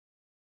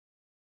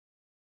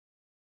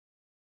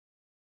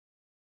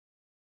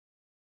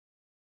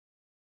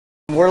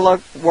We're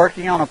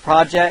working on a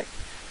project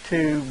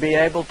to be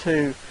able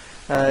to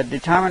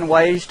determine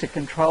ways to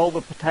control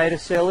the potato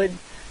psyllid.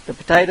 The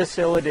potato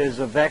psyllid is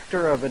a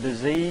vector of a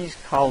disease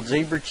called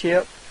zebra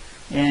chip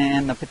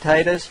in the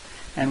potatoes,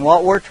 and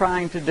what we're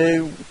trying to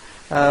do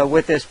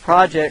with this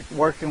project,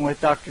 working with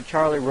Dr.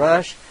 Charlie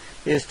Rush,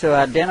 is to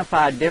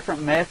identify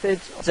different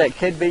methods that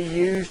could be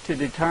used to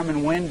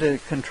determine when to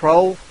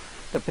control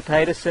the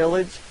potato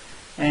psyllids.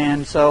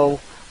 And so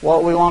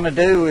what we want to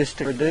do is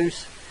to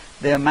reduce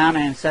the amount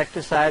of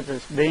insecticides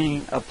that's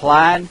being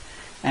applied,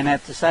 and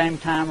at the same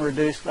time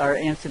reduce our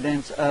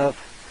incidence of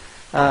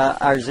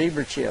our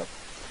zebra chip.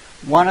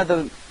 One of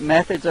the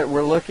methods that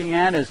we're looking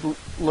at is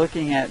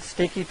looking at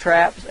sticky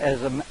traps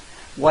as a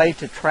way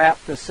to trap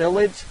the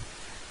psyllids,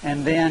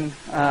 and then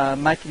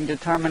making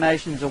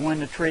determinations of when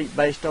to treat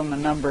based on the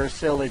number of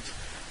psyllids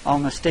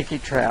on the sticky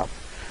trap.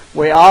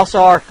 We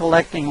also are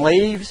collecting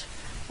leaves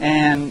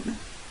and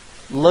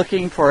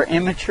looking for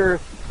immature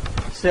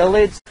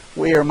psyllids.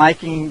 We are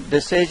making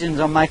decisions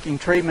on making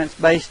treatments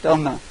based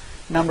on the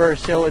number of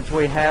psyllids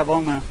we have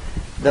on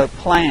the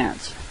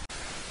plants.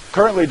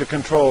 Currently, to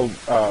control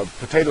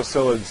potato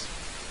psyllids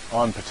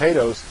on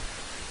potatoes,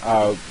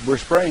 we're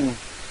spraying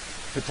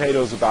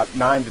potatoes about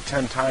 9 to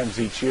 10 times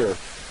each year.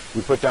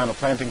 We put down a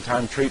planting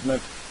time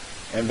treatment,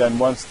 and then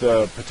once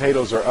the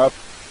potatoes are up,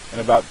 and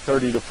about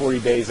 30 to 40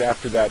 days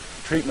after that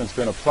treatment's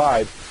been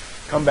applied,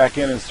 come back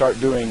in and start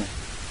doing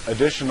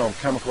additional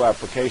chemical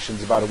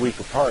applications about a week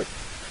apart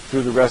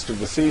through the rest of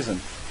the season.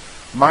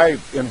 My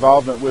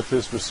involvement with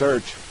this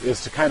research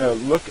is to kind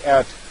of look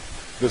at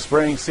the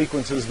spraying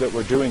sequences that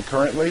we're doing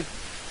currently,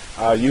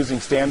 using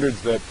standards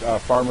that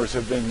farmers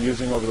have been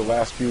using over the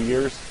last few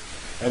years,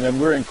 and then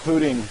we're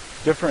including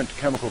different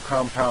chemical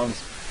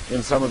compounds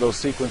in some of those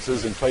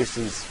sequences in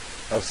places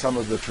of some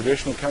of the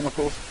traditional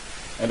chemicals,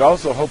 and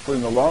also hopefully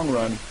in the long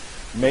run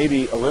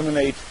maybe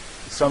eliminate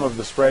some of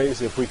the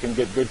sprays if we can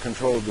get good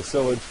control of the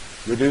psyllids,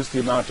 reduce the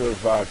amount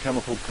of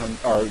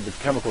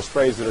chemical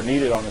sprays that are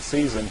needed on a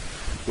season,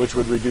 which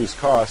would reduce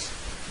costs,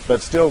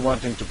 but still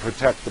wanting to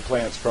protect the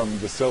plants from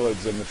the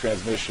psyllids and the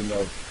transmission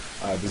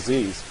of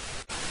disease.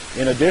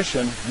 In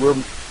addition, we're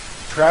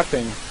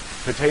trapping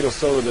potato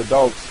psyllid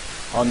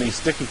adults on these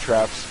sticky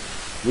traps.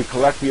 We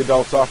collect the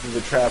adults off of the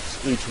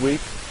traps each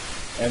week,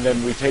 and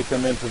then we take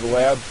them into the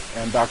lab,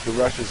 and Dr.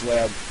 Rush's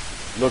lab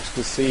looks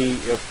to see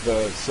if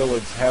the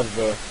psyllids have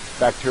the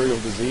bacterial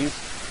disease,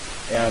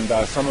 and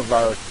some of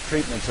our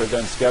treatments are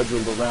then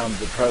scheduled around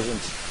the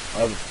presence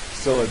of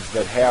psyllids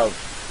that have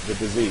the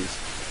disease.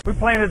 We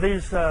planted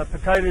these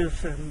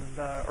potatoes in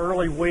the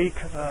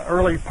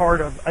early part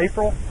of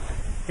April,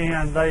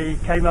 and they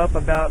came up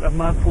about a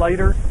month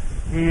later.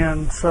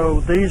 And so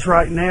these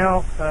right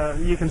now,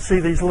 you can see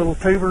these little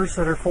tubers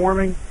that are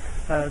forming.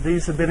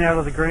 These have been out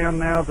of the ground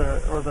now,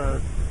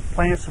 the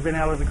plants have been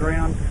out of the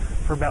ground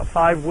for about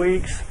 5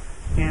 weeks.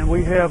 And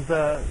we have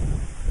the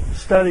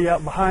study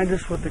out behind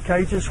us with the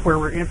cages where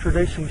we're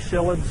introducing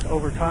psyllids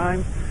over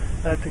time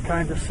to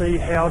kind of see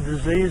how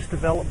disease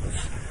develops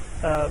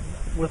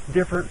with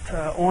different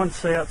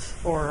onsets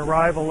or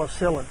arrival of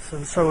psyllids.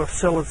 And so if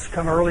psyllids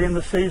come early in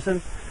the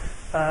season,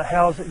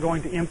 how is it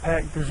going to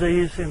impact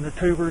disease in the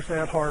tubers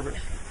at harvest?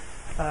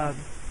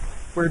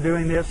 We're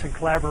doing this in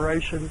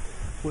collaboration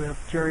with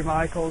Jerry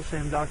Michels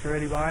and Dr.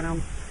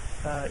 Bynum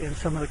in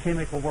some of the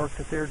chemical work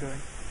that they're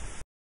doing.